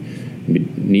be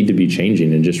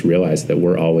changing, and just realize that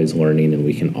we're always learning and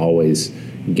we can always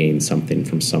gain something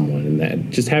from someone, and that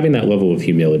just having that level of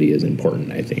humility is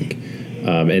important, I think.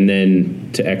 And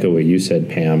then to echo what you said,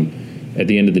 Pam, at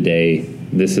the end of the day,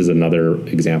 this is another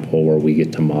example where we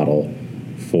get to model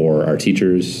for our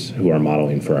teachers who are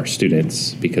modeling for our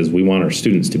students, because we want our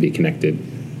students to be connected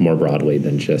more broadly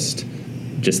than just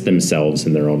themselves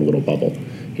in their own little bubble.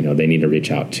 they need to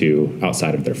reach out to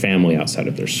outside of their family, outside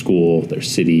of their school, their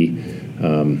city,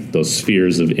 those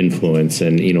spheres of influence.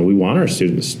 And, we want our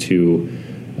students to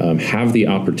have the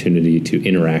opportunity to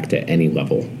interact at any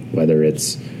level, whether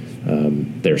it's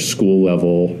their school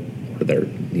level or their,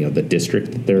 the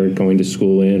district that they're going to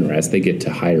school in, or as they get to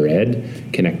higher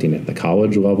ed, connecting at the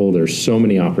college level. There's so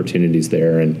many opportunities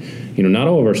there. And, not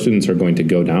all of our students are going to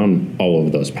go down all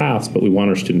of those paths, but we want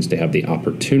our students to have the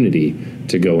opportunity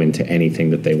to go into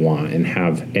anything that they want and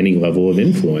have any level of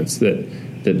influence that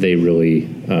they really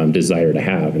desire to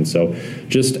have. And so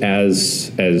just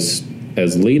as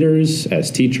leaders, as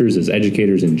teachers, as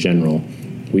educators in general,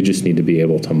 we just need to be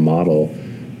able to model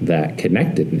that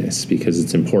connectedness, because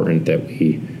it's important that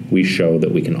we show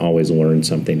that we can always learn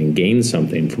something and gain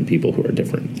something from people who are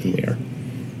different than we are.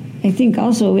 I think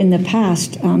also in the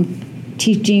past,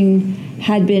 teaching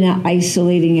had been an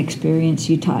isolating experience.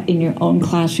 You taught in your own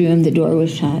classroom, the door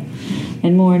was shut.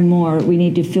 And more, we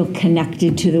need to feel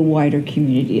connected to the wider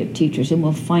community of teachers. And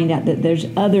we'll find out that there's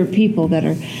other people that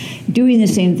are doing the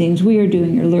same things we are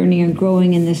doing, or learning and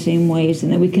growing in the same ways,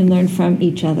 and that we can learn from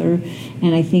each other.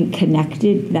 And I think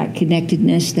that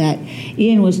connectedness that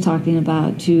Ian was talking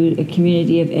about to a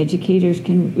community of educators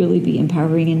can really be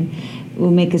empowering and will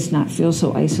make us not feel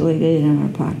so isolated in our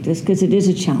practice, because it is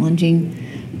a challenging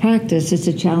practice. It's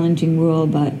a challenging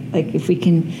world, but if we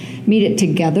can meet it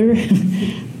together,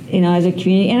 as a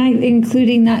community, and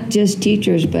including not just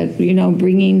teachers, but,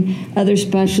 bringing other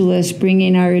specialists,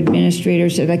 bringing our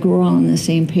administrators, so we're all on the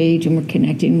same page and we're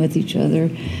connecting with each other,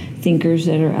 thinkers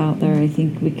that are out there. I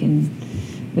think we can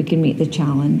meet the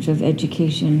challenge of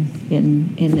education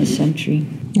in this century.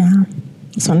 Yeah,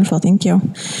 that's wonderful. Thank you.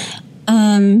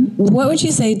 What would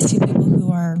you say to people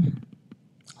who are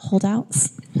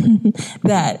holdouts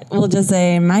that will just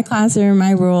say, my classroom,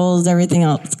 my rules, everything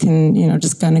else can,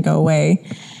 just kind of go away?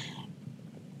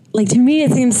 To me,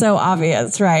 it seems so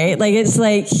obvious, right?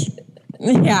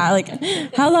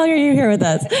 How long are you here with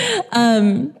us?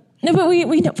 No, but we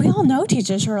all know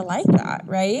teachers who are like that,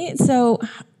 right? So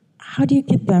how do you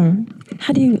get them?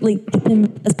 How do you get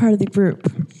them as part of the group?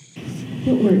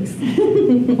 It works.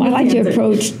 Well, I like to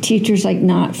approach teachers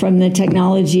not from the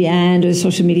technology end or the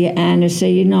social media end, or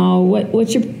say,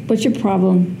 what's your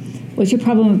problem? What's your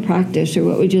problem in practice, or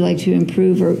what would you like to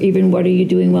improve, or even what are you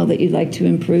doing well that you'd like to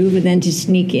improve? And then to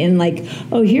sneak in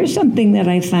here's something that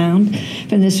I found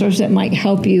from the source that might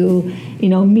help you,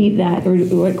 meet that, or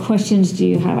what questions do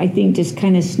you have? I think just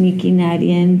kind of sneaking that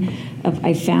in of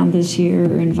I found this here,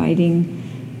 or inviting,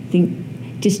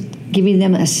 just giving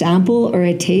them a sample or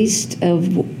a taste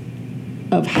of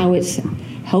how it's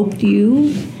helped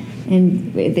you.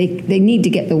 And they need to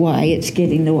get the why. It's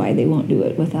getting the why. They won't do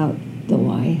it without the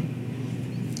why.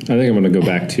 I think I'm going to go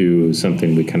back to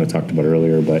something we kind of talked about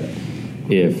earlier, but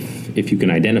if you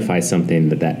can identify something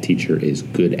that teacher is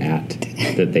good at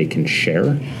that they can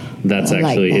share, that's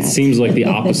actually, it seems like the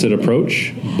opposite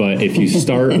approach, but if you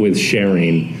start with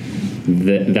sharing,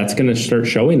 that's going to start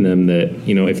showing them that,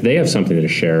 if they have something to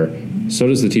share, so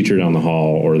does the teacher down the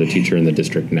hall or the teacher in the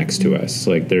district next to us.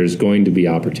 There's going to be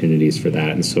opportunities for that.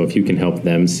 And so if you can help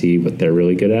them see what they're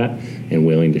really good at and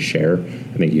willing to share,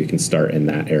 I think you can start in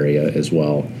that area as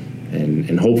well.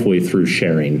 And hopefully through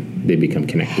sharing, they become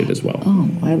connected as well. Oh,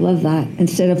 I love that.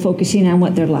 Instead of focusing on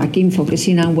what they're lacking,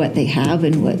 focusing on what they have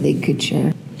and what they could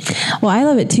share. Well, I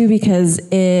love it too, because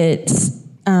it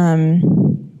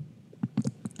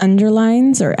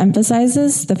underlines or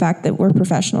emphasizes the fact that we're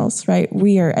professionals, right?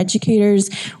 We are educators.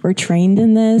 We're trained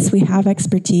in this. We have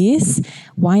expertise.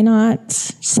 Why not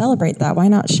celebrate that? Why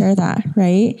not share that,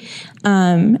 right?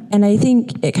 And I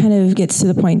think it kind of gets to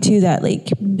the point too that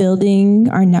building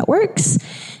our networks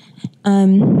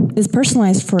is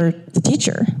personalized for the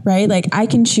teacher, right? I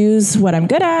can choose what I'm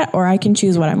good at, or I can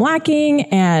choose what I'm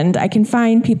lacking, and I can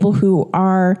find people who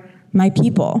are my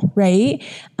people, right?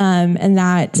 And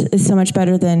that is so much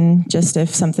better than just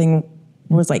if something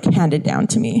was handed down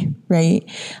to me, right?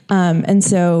 And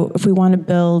so if we want to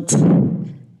build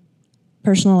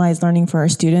personalized learning for our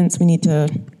students, we need to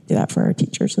do that for our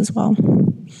teachers as well.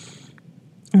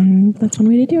 That's one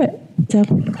way to do it. So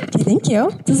thank you.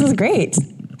 This was great.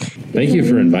 Thank you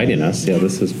for inviting us. Yeah,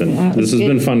 this has been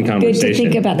fun conversation. Good to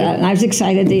think about that. And I was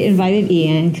excited they invited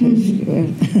Ian,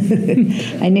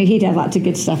 because I knew he'd have lots of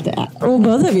good stuff to add. Well,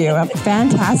 both of you have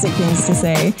fantastic things to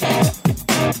say.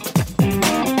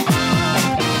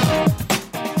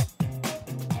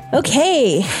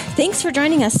 Okay, thanks for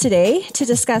joining us today to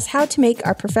discuss how to make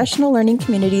our professional learning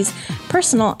communities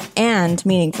personal and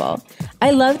meaningful. I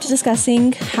loved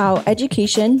discussing how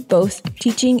education, both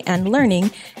teaching and learning,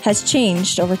 has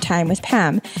changed over time with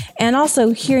Pam, and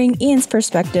also hearing Ian's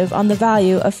perspective on the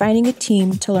value of finding a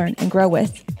team to learn and grow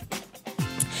with.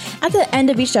 At the end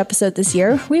of each episode this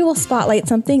year, we will spotlight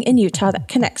something in Utah that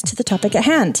connects to the topic at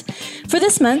hand. For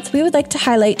this month, we would like to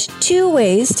highlight 2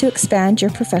 ways to expand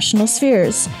your professional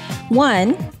spheres.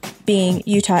 1, being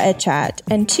Utah EdChat,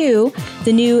 and 2,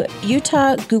 the new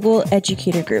Utah Google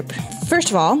Educator Group. First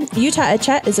of all, Utah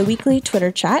EdChat is a weekly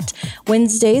Twitter chat,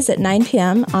 Wednesdays at 9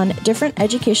 p.m. on different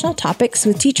educational topics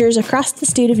with teachers across the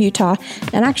state of Utah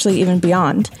and actually even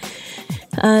beyond.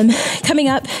 Coming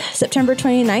up September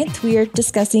 29th, we are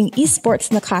discussing esports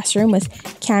in the classroom with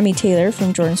Cami Taylor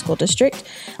from Jordan School District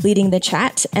leading the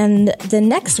chat. And the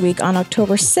next week on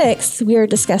October 6th, we are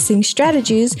discussing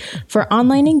strategies for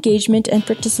online engagement and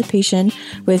participation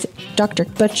with Dr.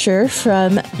 Butcher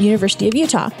from University of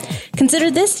Utah.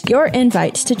 Consider this your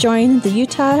invite to join the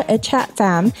Utah EdChat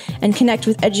fam and connect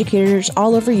with educators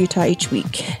all over Utah each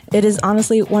week. It is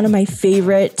honestly one of my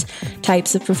favorite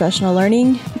types of professional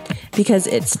learning, because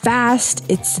it's fast,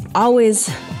 it's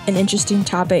always an interesting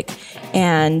topic,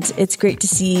 and it's great to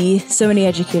see so many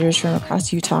educators from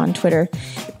across Utah on Twitter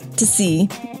to see,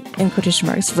 in quotation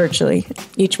marks, virtually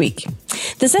each week.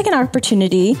 The second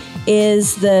opportunity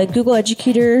is the Google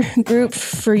Educator Group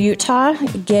for Utah,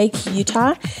 GEG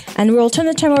Utah, and we'll turn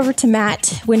the time over to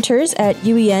Matt Winters at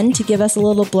UEN to give us a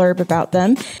little blurb about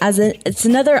them, as it's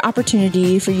another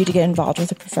opportunity for you to get involved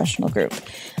with a professional group.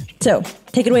 So,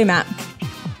 take it away, Matt.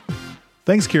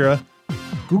 Thanks, Kira.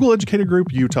 Google Educator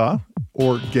Group Utah,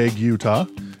 or GEG Utah,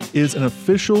 is an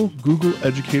official Google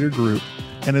Educator Group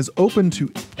and is open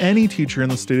to any teacher in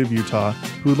the state of Utah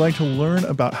who would like to learn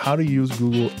about how to use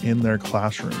Google in their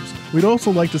classrooms. We'd also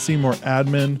like to see more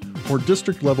admin or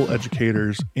district-level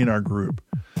educators in our group.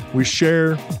 We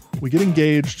share, we get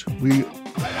engaged, we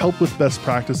help with best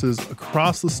practices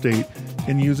across the state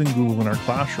in using Google in our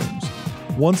classrooms.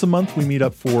 Once a month, we meet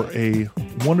up for a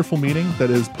wonderful meeting that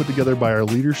is put together by our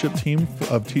leadership team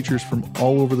of teachers from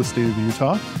all over the state of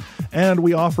Utah. And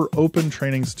we offer open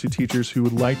trainings to teachers who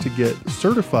would like to get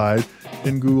certified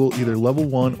in Google, either level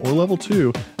 1 or level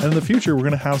 2. And in the future, we're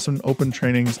going to have some open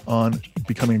trainings on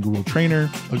becoming a Google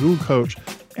trainer, a Google coach,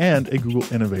 and a Google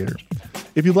innovator.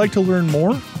 If you'd like to learn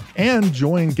more and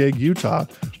join GEG Utah,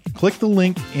 click the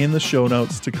link in the show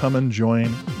notes to come and join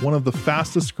one of the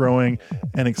fastest growing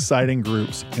and exciting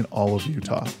groups in all of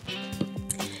Utah.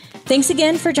 Thanks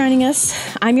again for joining us.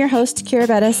 I'm your host, Kira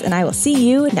Bettis, and I will see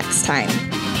you next time.